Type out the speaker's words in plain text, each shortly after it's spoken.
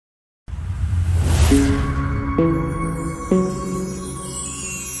Welcome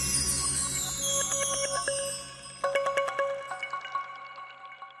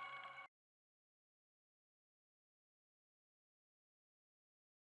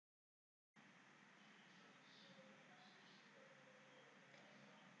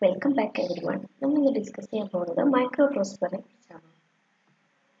back everyone. We will discuss about the microprocessor.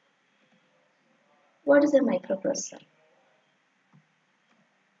 What is a microprocessor?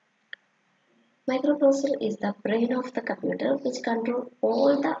 Microprocessor is the brain of the computer which control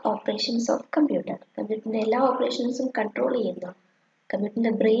all the operations of computer. Computer എല്ലാ operations control ചെയ്യുന്ന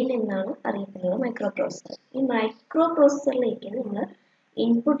computer brain എന്നാണ് അറിയപ്പെടുന്നത് microprocessor. ഈ microprocessorലേക്ക് നമ്മൾ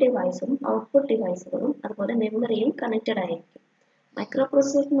input deviceഉം output deviceകളും അതുപോലെ മെമ്മറിയും connected ആയിരിക്കും.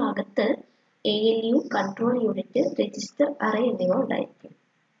 മൈക്രോപ്രോസസ്സറിനകത്ത് ALU, control unit, register, array എന്നിവ ഉണ്ടായിരിക്കും.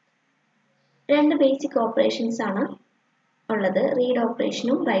 രണ്ട് ബേസിക് ഓപ്പറേഷൻസ് ആണ് ഉള്ളത്, റീഡ്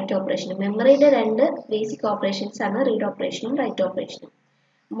ഓപ്പറേഷനും റൈറ്റ് ഓപ്പറേഷനും. മെമ്മറിയുടെ രണ്ട് ബേസിക് ഓപ്പറേഷൻസ് ആണ് റീഡ് ഓപ്പറേഷനും റൈറ്റ് ഓപ്പറേഷനും.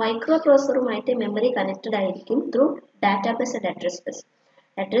 മൈക്രോപ്രോസസറുമായിട്ട് മെമ്മറി കണക്റ്റഡ് ആയിരിക്കും through database and address bus.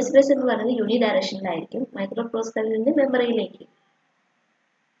 Address bus എന്ന് പറയുന്നത് യൂണി ഡയറക്ഷനിലായിരിക്കും മൈക്രോപ്രോസസറിൽ നിന്ന് മെമ്മറിയിലേക്ക്.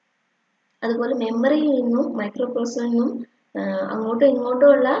 അതുപോലെ മെമ്മറിയിൽ നിന്നും മൈക്രോപ്രോസസറിൽ നിന്നും അങ്ങോട്ടും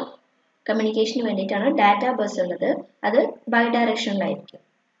ഇങ്ങോട്ടുമുള്ള കമ്മ്യൂണിക്കേഷന് വേണ്ടിയിട്ടാണ് ഡാറ്റാ ബസ് ഉള്ളത്. അത് ബൈ ഡയറക്ഷനിലായിരിക്കും.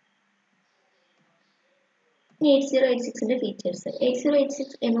 8086ന്റെ ഫീച്ചേഴ്സ്.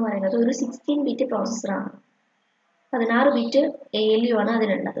 8086 എന്ന് പറയുന്നത് ഒരു 16 ബിറ്റ് പ്രോസസ്സറാണ്. 16 ബിറ്റ് ALU ആണ്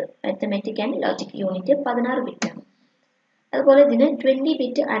അതിനുള്ളത്. Arithmetic and logic unit 16 ബിറ്റാണ്. അതുപോലെ ഇതിന് 20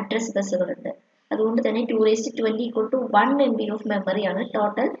 ബിറ്റ് അഡ്രസ് ബസ്സുകളുണ്ട്. അതുകൊണ്ട് തന്നെ 2⁻20 = 1 MB ഓഫ് മെമ്മറിയാണ്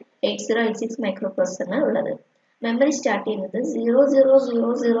ടോട്ടൽ 8086 മൈക്രോപ്രോസസറിന് ഉള്ളത്. മെമ്മറി സ്റ്റാർട്ട് ചെയ്യുന്നത്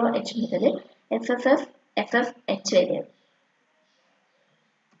 0000H മുതൽ FFFH വരെയാണ്.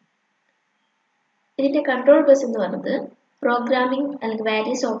 ഇതിന്റെ കൺട്രോൾ ബസ് എന്ന് പറയുന്നത് പ്രോഗ്രാമിംഗ് അല്ലെങ്കിൽ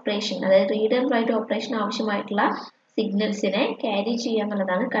വാരിയസ് ഓപ്പറേഷൻ, അതായത് റീഡ് ആൻഡ് റൈറ്റ് ഓപ്പറേഷൻ ആവശ്യമായിട്ടുള്ള സിഗ്നൽസിനെ ക്യാരി ചെയ്യുക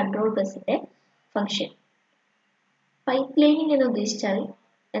എന്നുള്ളതാണ് കൺട്രോൾ ബസിന്റെ ഫംഗ്ഷൻ. പൈപ്പ് ലൈനിങ് എന്ന് ഉദ്ദേശിച്ചാൽ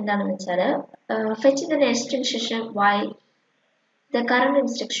എന്താണെന്ന് വെച്ചാൽ fetch the next instruction while the current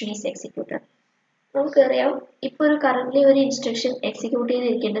instruction is executed. നമുക്കറിയാം, ഇപ്പോൾ ഒരു കറന്റ്ലി ഒരു ഇൻസ്ട്രക്ഷൻ എക്സിക്യൂട്ട്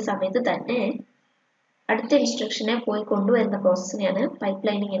ചെയ്തിരിക്കേണ്ട സമയത്ത് തന്നെ അടുത്ത ഇൻസ്ട്രക്ഷനെ പോയി കൊണ്ടുവരുന്ന പ്രോസസ്സിനെയാണ് പൈപ്പ്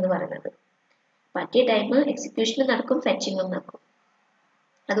ലൈനിങ് എന്ന് പറയുന്നത്. മറ്റേ ടൈം എക്സിക്യൂഷനും നടക്കും, ഫെച്ചിങ്ങും നടക്കും.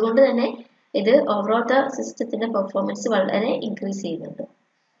 അതുകൊണ്ട് തന്നെ ഇത് ഓവറോൾ ദ സിസ്റ്റത്തിന്റെ പെർഫോമൻസ് വളരെ ഇൻക്രീസ് ചെയ്യുന്നുണ്ട്.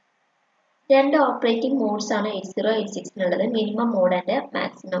 രണ്ട് ഓപ്പറേറ്റിംഗ് മോഡ്സ് ആണ് 8086നുള്ളത്, minimum mode and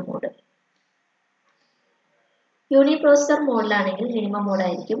maximum mode. Uni processor മോഡിലാണെങ്കിൽ minimum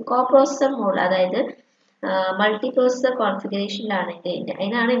മോഡായിരിക്കും. Co processor mode, അതായത് മൾട്ടി പ്രോസസർ കോൺഫിഗറേഷനിലാണെങ്കിൽ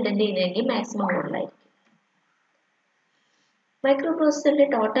അതിനാണ് ഇന്റന്റ് ചെയ്യുന്നതെങ്കിൽ maximum മോഡിലായിരിക്കും. മൈക്രോപ്രോസസറിന്റെ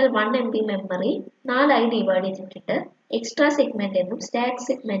total 1 MB memory 4ആയി divide ചെയ്തിട്ടുണ്ട്. എക്സ്ട്രാ സെഗ്മെന്റ് എന്നും stack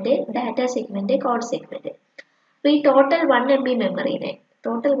segment, data segment, code segment. അപ്പോൾ ഈ total 1 MB മെമ്മറിനെ,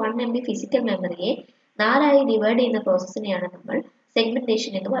 total 1 MB physical മെമ്മറിയെ 4ആയി divide ചെയ്യുന്ന പ്രോസസ്സിനെയാണ് നമ്മൾ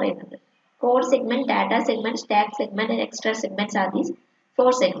segmentation എന്ന് പറയുന്നത്. Code segment, data segment, stack segment, and extra segments are these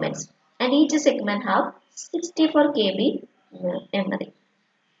 4 segments. And each segment have 64 KB memory.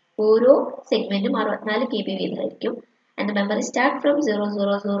 ഓരോ സെഗ്മെന്റും 64 KB വീതമായിരിക്കും. And the memory start from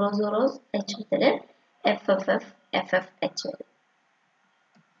 0000H മുതൽ FFFH വരെ.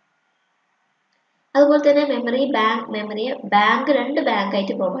 അതുപോലെ തന്നെ മെമ്മറിയെ രണ്ട് ബാങ്ക്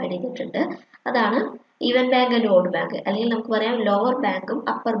ആയിട്ട് പ്രൊവൈഡ് ചെയ്തിട്ടുണ്ട്. അതാണ് even bank and odd bank, അല്ലെങ്കിൽ നമുക്ക് പറയാം ലോവർ ബാങ്കും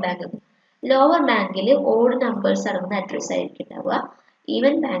അപ്പർ ബാങ്കും. ലോവർ ബാങ്കിൽ ഓഡ് നമ്പേഴ്സ് അടങ്ങുന്ന അഡ്രസ് ആയിരിക്കും ഉണ്ടാവുക.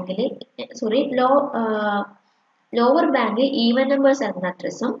 ലോവർ ബാങ്കിൽ ഈവൻ നമ്പേഴ്സ് അടങ്ങുന്ന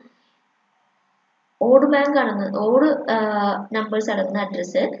അഡ്രസ്സും ഓഡ് നമ്പേഴ്സ് അടങ്ങുന്ന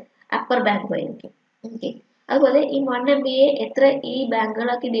അഡ്രസ്സ് അപ്പർ ബാങ്കും ആയിരിക്കും. ഓക്കെ, അതുപോലെ ഈ 1 MBയെ ഈ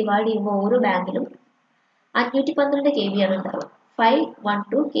ബാങ്കുകളാക്കി ഡിവൈഡ് ചെയ്യുമ്പോൾ ഓരോ ബാങ്കിലും 512 KB ആണ് ഉണ്ടാവുക.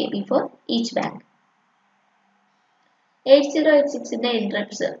 512 KB for each bank. 8086ന്റെ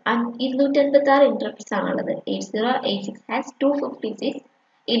interrupts 256 interrupts ആണുള്ളത്. 8086 ഹാസ് 256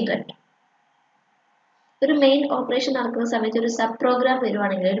 ഇന്ററപ്റ്റ്. ഒരു മെയിൻ ഓപ്പറേഷൻ നടക്കുന്ന സമയത്ത് ഒരു സബ് പ്രോഗ്രാം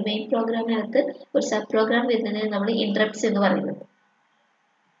വരുവാണെങ്കിൽ, ഒരു മെയിൻ പ്രോഗ്രാമിനകത്ത് ഒരു സബ് പ്രോഗ്രാം വരുന്നതിന് നമ്മൾ ഇന്ററപ്റ്റ്സ് എന്ന് പറയുന്നത്.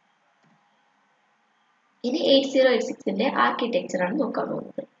 ഇനി 8086ന്റെ ആർക്കിടെക്ചർ ആണ് നോക്കാൻ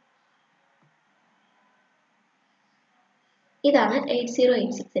പോകുന്നത്. ഇതാണ്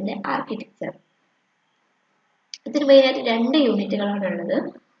 8086ന്റെ ആർക്കിടെക്ചർ. ഇതിന് മെയിനായിട്ട് രണ്ട് യൂണിറ്റുകളാണ് ഉള്ളത്.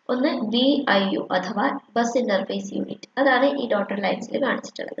 ഒന്ന് BIU അഥവാ ബസ് ഇന്റർഫേസ് യൂണിറ്റ്, അതാണ് ഈ ഡോട്ടഡ് ലൈൻസിൽ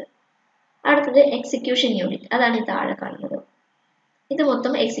കാണിച്ചിട്ടുള്ളത്. അടുത്തത് എക്സിക്യൂഷൻ യൂണിറ്റ്, അതാണ് ഈ താഴെ കാണുന്നത്. ഇത്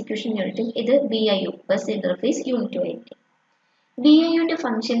മൊത്തം എക്സിക്യൂഷൻ യൂണിറ്റും ഇത് BIU ബസ് ഇന്റർഫേസ് യൂണിറ്റും ആയിരിക്കും. BIUന്റെ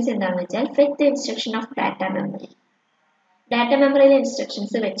ഫങ്ഷൻസ് എന്താണെന്ന് വെച്ചാൽ fetch the instruction of data memory. Data മെമ്മറിയിലെ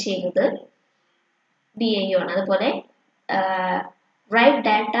instructions വെച്ച് ചെയ്യുന്നത് BIU ആണ്. അതുപോലെ റൈറ്റ്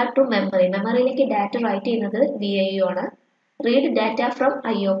ഡാറ്റ ടു മെമ്മറി, മെമ്മറിയിലേക്ക് ഡാറ്റ റൈറ്റ് ചെയ്യുന്നത് BIU ആണ്. Read data from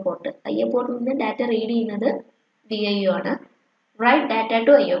IO port, IO പോർട്ടിൽ നിന്ന് ഡാറ്റ റീഡ് ചെയ്യുന്നത് BIU ആണ്. Right data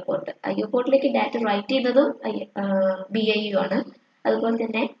to IO port, IO പോർട്ടിലേക്ക് ഡാറ്റ റൈറ്റ് ചെയ്യുന്നതും BIU ആണ്. അതുപോലെ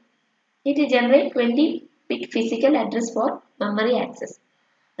തന്നെ it generate 20-bit physical address for memory access,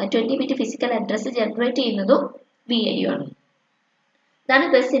 20-bit physical address generate ചെയ്യുന്നതും BIU ആണ്. ഇതാണ്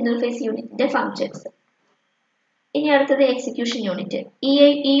ബസ് ഇന്റർഫേസ് യൂണിറ്റിന്റെ ഫങ്ഷൻസ്. ഇനി അടുത്തത് എക്സിക്യൂഷൻ യൂണിറ്റ്.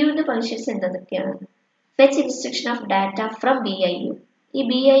 EUന്റെ ഫങ്ഷൻസ് എന്തൊക്കെയാണ്? Fetch instruction of data from BIU, ഈ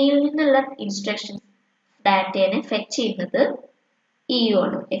BIU നിന്നുള്ള ഇൻസ്ട്രക്ഷൻസ് ഡാറ്റയെ ഫെച്ച് ചെയ്യുന്നത് EU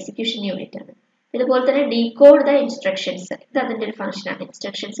ആണ്, എക്സിക്യൂഷൻ യൂണിറ്റ് ആണ്. ഇതുപോലെ തന്നെ ഡീകോഡ് ദ ഇൻസ്ട്രക്ഷൻസ്, ഇത് അതിന്റെ ഒരു ഫംഗ്ഷനാണ്.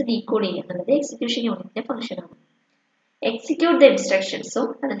 ഇൻസ്ട്രക്ഷൻസ് ഡീകോഡ് ചെയ്യുക എന്നുള്ളത് എക്സിക്യൂഷൻ യൂണിറ്റിന്റെ ഫംഗ്ഷനാണ്. എക്സിക്യൂട്ട് ദ ഇൻസ്ട്രക്ഷൻസും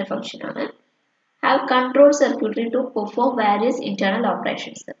അതിന്റെ ഫംഗ്ഷനാണ്. Have control circuitry to perform various internal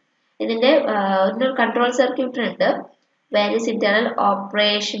operations, ഇതിന്റെ ഒരു കൺട്രോൾ സർക്യൂട്ടറി ഉണ്ട്, വാരിയസ് ഇന്റേണൽ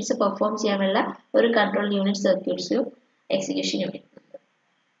ഓപ്പറേഷൻസ് പെർഫോം ചെയ്യാനുള്ള ഒരു കൺട്രോൾ യൂണിറ്റ് സർക്യൂട്ട്സും എക്സിക്യൂഷൻ യൂണിറ്റ് ഉണ്ട്.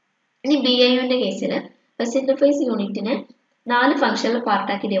 ഇനി BIUന്റെ കേസിൽ ബസ് ഇന്റർഫേസ് യൂണിറ്റിനെ 4 ഫംഗ്ഷണൽ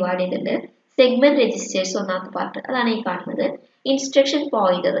പാർട്ടാക്കി ഡിവൈഡ് ചെയ്തിട്ടുണ്ട്. സെഗ്മെന്റ് രജിസ്റ്റേഴ്സ് ഒന്നാമത്തെ പാർട്ട്, അതാണ് ഈ കാണുന്നത്. ഇൻസ്ട്രക്ഷൻ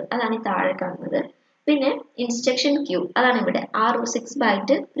പോയിന്റർ, അതാണ് ഈ താഴെ കാണുന്നത്. പിന്നെ ഇൻസ്ട്രക്ഷൻ ക്യൂ, അതാണ് ഇവിടെ 6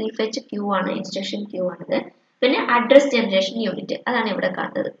 ബൈറ്റ് പ്രീഫെച്ച് ക്യൂ ആണ്, ഇൻസ്ട്രക്ഷൻ ക്യൂ ആണിത്. പിന്നെ അഡ്രസ് ജനറേഷൻ യൂണിറ്റ്, അതാണ് ഇവിടെ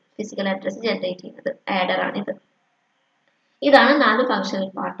കാണുന്നത്, ഫിസിക്കൽ അഡ്രസ് ജനറേറ്റ് ചെയ്യുന്നത് ആഡർ ആണിത്. ഇതാണ് 4 ഫംഗ്ഷണൽ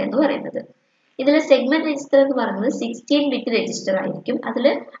പാർട്ട് എന്ന് പറയുന്നത്. ഇതിൽ സെഗ്മെന്റ് രജിസ്റ്റർ എന്ന് പറയുന്നത് 16-bit രജിസ്റ്റർ ആയിരിക്കും. അതിൽ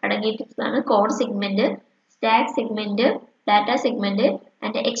അടങ്ങിയിട്ടുള്ളതാണ് code segment, stack segment, data segment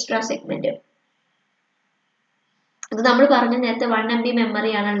and extra segment. ഇത് നമ്മൾ പറഞ്ഞ നേരത്തെ 1 MB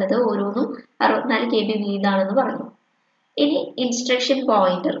മെമ്മറി ആണുള്ളത്, ഓരോന്നും 64 KB വീതാണെന്ന് പറഞ്ഞു. ഇനി ഇൻസ്ട്രക്ഷൻ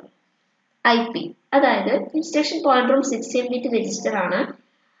പോയിന്റർ IP, അതായത് ഇൻസ്ട്രക്ഷൻ പോയിന്ററും 16-bit രജിസ്റ്റർ ആണ്.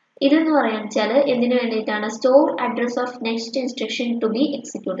 ഇതെന്ന് പറയാൻ വെച്ചാൽ എന്തിനു വേണ്ടിയിട്ടാണ്? Store address of next instruction to be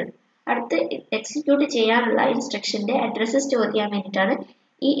executed, അടുത്ത് എക്സിക്യൂട്ട് ചെയ്യാനുള്ള ഇൻസ്ട്രക്ഷന്റെ അഡ്രസ് സ്റ്റോർ ചെയ്യാൻ വേണ്ടിയിട്ടാണ്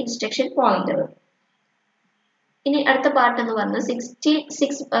ഈ ഇൻസ്ട്രക്ഷൻ പോയിന്റർ. ഇനി അടുത്ത പാർട്ട് എന്ന് പറഞ്ഞാൽ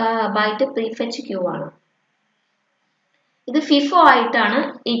 66 ബൈറ്റ് പ്രീഫെച്ച് ക്യൂ ആണ്. ഇത് FIFO ആയിട്ടാണ്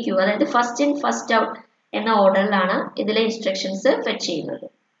ഈ ക്യൂ, അതായത് ഫസ്റ്റ് ഇൻ ഫസ്റ്റ് ഔട്ട് എന്ന ഓർഡറിലാണ് ഇതിലെ ഇൻസ്ട്രക്ഷൻസ് ഫെച്ച് ചെയ്യുന്നത്.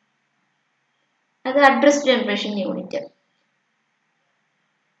 അത് അഡ്രസ് ജനറേഷൻ യൂണിറ്റ്.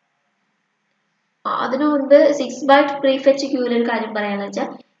 അതിനു മുൻപ് 6 ബൈറ്റ് പ്രീഫെച്ച് ക്യൂവിൽ ഒരു കാര്യം പറയാന്ന് വെച്ചാൽ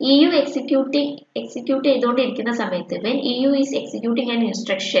EU എക്സിക്യൂട്ട് ചെയ്തുകൊണ്ടിരിക്കുന്ന സമയത്ത് when EU is executing an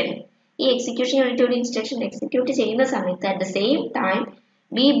instruction, ഈ എക്സിക്യൂഷൻ യൂണിറ്റ് ഒരു ഇൻസ്ട്രക്ഷൻ എക്സിക്യൂട്ട് ചെയ്യുന്ന സമയത്ത് at the same time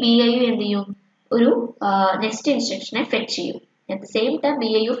BIU എന്ത് ചെയ്യും? ഒരു നെക്സ്റ്റ് ഇൻസ്ട്രക്ഷനെ ഫെച്ച് ചെയ്യും. At the same time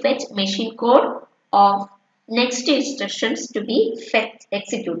BIU fetch machine code of next instructions to B fetch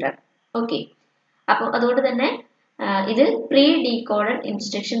executed. Okay, അപ്പോൾ അതുകൊണ്ട് തന്നെ ഇത് pre decoded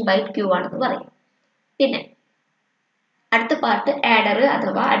instruction byte Q ആണെന്ന് പറയും. പിന്നെ അടുത്ത പാർട്ട് ആഡർ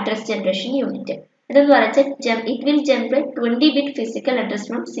അഥവാ അഡ്രസ് ജനറേഷൻ യൂണിറ്റ്. ഇതെന്ന് പറഞ്ഞാൽ it will generate 20-bit physical address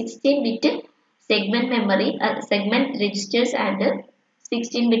from 16-bit segment memory segment registers and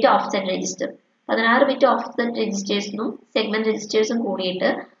 16-bit offset register. 16-bit offset രജിസ്റ്റേഴ്സിനും segment രജിസ്റ്റേഴ്സും കൂടിയിട്ട്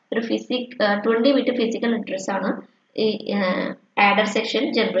ഒരു 20-bit ഫിസിക്കൽ അഡ്രസ് ആണ് ഈ ആഡർ സെക്ഷൻ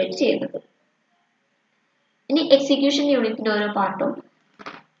ജനറേറ്റ് ചെയ്യുന്നത്. ഇനി എക്സിക്യൂഷൻ യൂണിറ്റിന്റെ ഓരോ പാർട്ടും.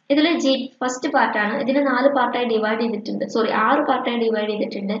 ഇതിൽ ഫസ്റ്റ് പാർട്ടാണ്. ഇതിനെ 4 പാർട്ടായി ഡിവൈഡ് ചെയ്തിട്ടുണ്ട്, 6 പാർട്ടായി ഡിവൈഡ്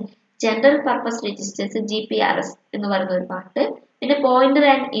ചെയ്തിട്ടുണ്ട്. ജനറൽ പർപ്പസ് രജിസ്റ്റേഴ്സ് GPRS എന്ന് പറയുന്ന ഒരു പാർട്ട്, പിന്നെ പോയിന്റർ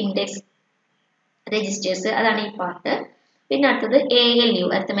ആൻഡ് ഇൻഡെക്സ് രജിസ്റ്റേഴ്സ്, അതാണ് ഈ പാർട്ട്. പിന്നെ അടുത്തത് ALU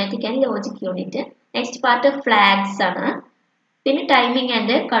arithmetic and logic unit. Next part flags ആണ്. പിന്നെ timing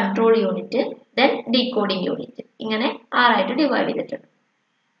and control unit, then decoding unit. ഇങ്ങനെ 6 ആയിട്ട് ഡിവൈഡ് ചെയ്തിട്ടുണ്ട്.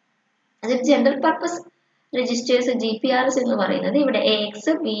 അതിൽ ജനറൽ പർപ്പസ് രജിസ്റ്റേഴ്സ് GPRS എന്ന് പറയുന്നത് ഇവിടെ AX,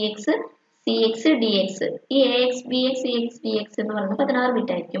 BX, CX, DX. ഈ AX, BX, CX, DX എന്ന് പറയുന്നത് 16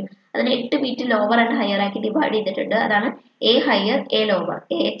 ബിറ്റ് ആയിരിക്കും. അതിന് 8 ബിറ്റ് ലോവർ ആൻഡ് ഹയർ ആക്കി ഡിവൈഡ് ചെയ്തിട്ടുണ്ട്. അതാണ് A higher, A lower,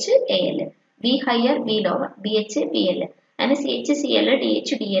 AH, AL, B higher, B lower, BH, BL, അങ്ങനെ CH, CL,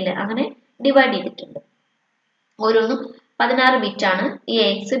 DH, DL അങ്ങനെ ഡിവൈഡ് ചെയ്തിട്ടുണ്ട്. ഓരോന്നും 16 ബിറ്റ് ആണ് ഈ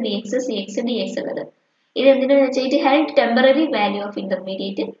AX, BX, CX, DX ഉള്ളത്. ഇത് എന്തിനാണെന്ന് വെച്ചാൽ ഇത് held temporary value of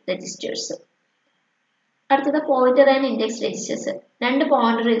intermediate registers. അടുത്തത് pointer and index registers. 2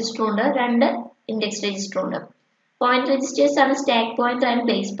 pointer register ഉണ്ട്, 2 ഇൻഡെക്സ് രജിസ്റ്റർ ഉണ്ട്. പോയിന്റർ രജിസ്റ്റേഴ്സ് ആണ് stack pointer and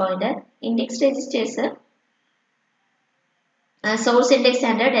base pointer. Index registers source index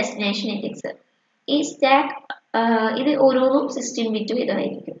and destination index. ഈ സ്റ്റാക്ക് ഇത് ഓരോന്നും 16 ബിറ്റ്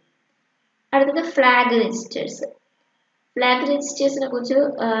ഇതായിരിക്കും. അടുത്തത് ഫ്ലാഗ് രജിസ്റ്റേഴ്സ്. ഫ്ലാഗ് രജിസ്റ്റേഴ്സിനെ കുറിച്ച്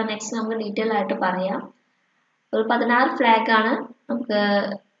നെക്സ്റ്റ് നമുക്ക് ഡീറ്റെയിൽ ആയിട്ട് പറയാം. ഒരു 16 ഫ്ലാഗ് ആണ് നമുക്ക്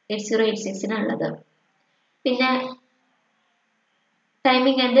 8086 ഉള്ളത്. പിന്നെ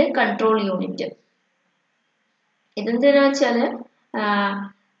ടൈമിംഗ് ആൻഡ് കൺട്രോൾ യൂണിറ്റ്. ഇതെന്തിനാ വെച്ചാൽ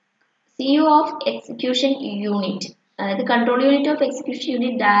CU of execution unit, the control unit of execution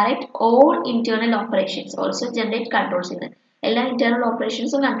unit direct all internal operations, also generate control signal. എല്ലാ internal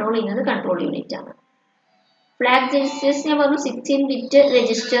operations control ചെയ്യുന്നത് control unit ആണ്. Flag registers ഞാൻ പറഞ്ഞു 16-bit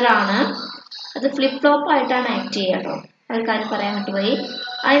register ആണ്. അത് flip flop ആയിട്ടാണ് ആക്ട് ചെയ്യുക കേട്ടോ. ഒരു കാര്യം പറയാൻ പറ്റുപോയി.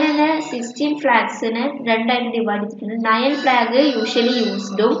 അതിനെ 16 ഫ്ലാഗ്സിനെ രണ്ടായിട്ട് ഡിവൈഡ് ചെയ്തിട്ടുണ്ട്. 9 ഫ്ലാഗ് യൂഷ്വലി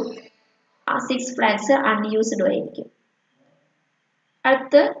യൂസ്ഡും 6 ഫ്ലാഗ്സ് അൺയൂസ്ഡും ആയിരിക്കും.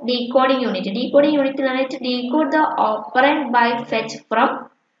 അടുത്ത ഡീകോഡിംഗ് യൂണിറ്റ്. ഡീകോഡിംഗ് യൂണിറ്റ് എന്ന് പറഞ്ഞാൽ decode the operant byte fetch from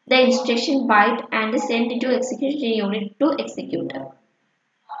the instruction byte and send to execution unit two execute.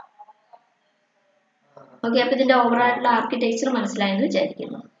 Okay, അപ്പൊ ഇതിന്റെ ഓവറായിട്ടുള്ള ആർക്കിടെക്ചർ മനസ്സിലായെന്ന്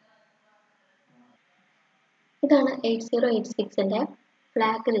വിചാരിക്കുന്നു. ഇതാണ് 8086ന്റെ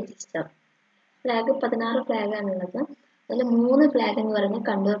ഫ്ലാഗ് രജിസ്റ്റർ. ഫ്ലാഗ് 16 ഫ്ലാഗ് ആണുള്ളത്. അതിൽ 3 ഫ്ലാഗ് എന്ന് പറയുന്നത്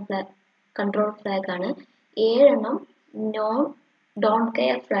കൺട്രോൾ ഫ്ലാഗ് ആണ്. 7 എണ്ണം ഡോണ്ട്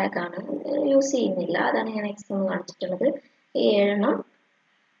കെയർ ഫ്ലാഗ് ആണ്, യൂസ് ചെയ്യുന്നില്ല. അതാണ് ഞാൻ എക്സാമ്പിൾ കാണിച്ചിട്ടുള്ളത്. 7 എണ്ണം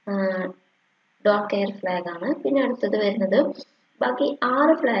ഡോണ്ട് കെയർ ഫ്ലാഗ് ആണ്. പിന്നെ അടുത്തത് വരുന്നത് ബാക്കി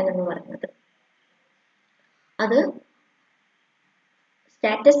 6 ഫ്ലാഗ് എന്ന് പറയുന്നത് അത്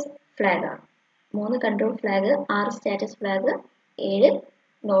സ്റ്റാറ്റസ് ഫ്ലാഗ് ആണ്. 3 control flag, 6 status flag, 7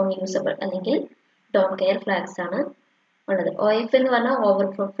 non usable അല്ലെങ്കിൽ ഡോണ്ട് കെയർ ഫ്ലാഗ്സ് ആണ് ഉള്ളത്. OF എന്ന് പറഞ്ഞാൽ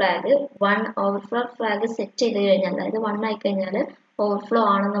overflow flag. 1 overflow flag set ചെയ്ത് കഴിഞ്ഞാൽ, അതായത് 1 ആയി കഴിഞ്ഞാൽ ഓവർഫ്ലോ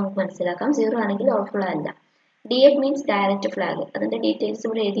ആണെന്ന് നമുക്ക് മനസ്സിലാക്കാം. 0 ആണെങ്കിൽ ഓവർഫ്ലോ അല്ല. DF means direct flag. അതിന്റെ ഡീറ്റെയിൽസ്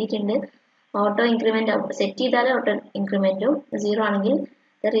ഇവിടെ എഴുതിയിട്ടുണ്ട്. ഓട്ടോ ഇൻക്രിമെന്റ് സെറ്റ് ചെയ്താൽ ഓട്ടോ ഇൻക്രിമെന്റും, 0 ആണെങ്കിൽ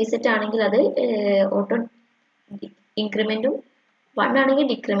റീസെറ്റ് ആണെങ്കിൽ അത് ഓട്ടോ ഇൻക്രിമെന്റും, 1 ആണെങ്കിൽ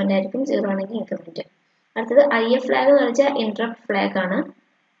ഡിക്രിമെന്റ് ആയിരിക്കും, 0 ആണെങ്കിൽ ഇൻക്രിമെന്റ്. അടുത്തത് IF ഫ്ലാഗ് എന്ന് വെച്ചാൽ ഇന്ററപ്റ്റ് ഫ്ലാഗ് ആണ്.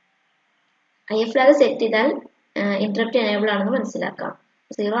 IF ഫ്ലാഗ് സെറ്റ് ചെയ്താൽ ഇന്ററപ്റ്റ് എനേബിൾ ആണെന്ന് മനസ്സിലാക്കാം.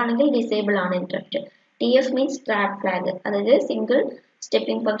 0 ആണെങ്കിൽ ഡിസേബിൾ ആണ് interrupt. TF means trap flag, അതായത് സിംഗിൾ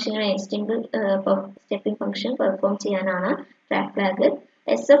സ്റ്റെപ്പിംഗ് ഫംഗ്ഷൻ പെർഫോം ചെയ്യാനാണ് trap flag.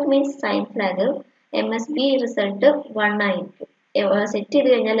 SF means sign flag. MSB result 1 ആയിരിക്കും. സെറ്റ് ചെയ്ത്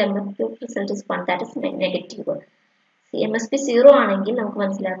കഴിഞ്ഞാൽ MSB result is 1, that is negative. MSB 0 ആണെങ്കിൽ നമുക്ക്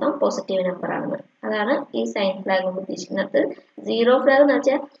മനസ്സിലാക്കാം പോസിറ്റീവ് നമ്പർ ആണെന്ന്. അതാണ് ഈ സൈൻ ഫ്ലാഗ് കൊണ്ട് ഉദ്ദേശിക്കുന്നത്. 0 ഫ്ലാഗ് എന്ന്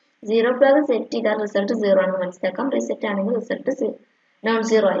വെച്ചാൽ 0 ഫ്ലാഗ് സെറ്റ് ചെയ്താൽ റിസൾട്ട് 0 ആണെന്ന് മനസ്സിലാക്കാം. റീസെറ്റ് ആണെങ്കിൽ റിസൾട്ട് നോൺ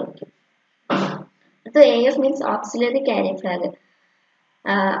 0 ആയിരിക്കും. അടുത്ത AF means auxiliary carry flag.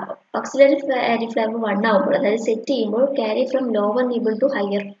 Auxiliary carry flag 1 ആവുമ്പോൾ, അതായത് സെറ്റ് ചെയ്യുമ്പോൾ carry from lower nibble to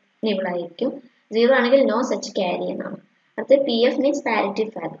higher nibble ആയിരിക്കും. 0 ആണെങ്കിൽ നോ സച്ച് ക്യാരി എന്നാണ്. അടുത്ത PF means parity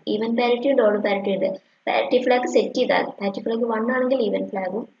flag. Even parity ഉണ്ട്, ഓഡ് പാരിറ്റി ഉണ്ട്. പാരിറ്റി ഫ്ലാഗ് സെറ്റ് ചെയ്താൽ, പാരിറ്റി ഫ്ലാഗ് 1 ആണെങ്കിൽ ഈവൻ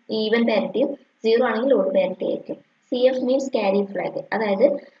ഫ്ലാഗും ഈവൻ പാരിറ്റിയും, 0 ആണെങ്കിൽ ഓഡ് പാരിറ്റി ആയിരിക്കും. CF മീൻസ് ക്യാരി ഫ്ലാഗ്, അതായത്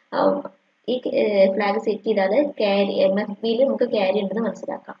ഈ ഫ്ലാഗ് സെറ്റ് ചെയ്താൽ ക്യാരി MFBയിൽ നമുക്ക് ക്യാരി ഉണ്ടെന്ന്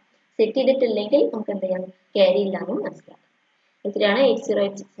മനസ്സിലാക്കാം. സെറ്റ് ചെയ്തിട്ടില്ലെങ്കിൽ നമുക്ക് എന്ത് ചെയ്യാം, ക്യാരി ഇല്ലാന്നും മനസ്സിലാക്കാം. ഇത്രയാണ്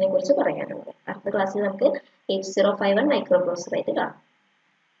 8086നെ കുറിച്ച് പറയാനുള്ളത്. അടുത്ത ക്ലാസ്സിൽ നമുക്ക് 8051 മൈക്രോ പ്രോസസർ ആയിട്ട് കാണാം.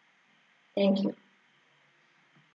 Thank you.